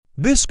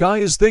This guy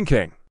is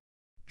thinking,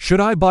 should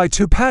I buy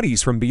 2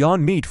 patties from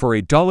Beyond Meat for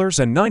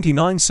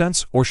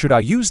 $8.99, or should I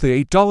use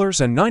the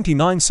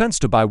 $8.99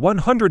 to buy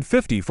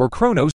 150 for Kronos?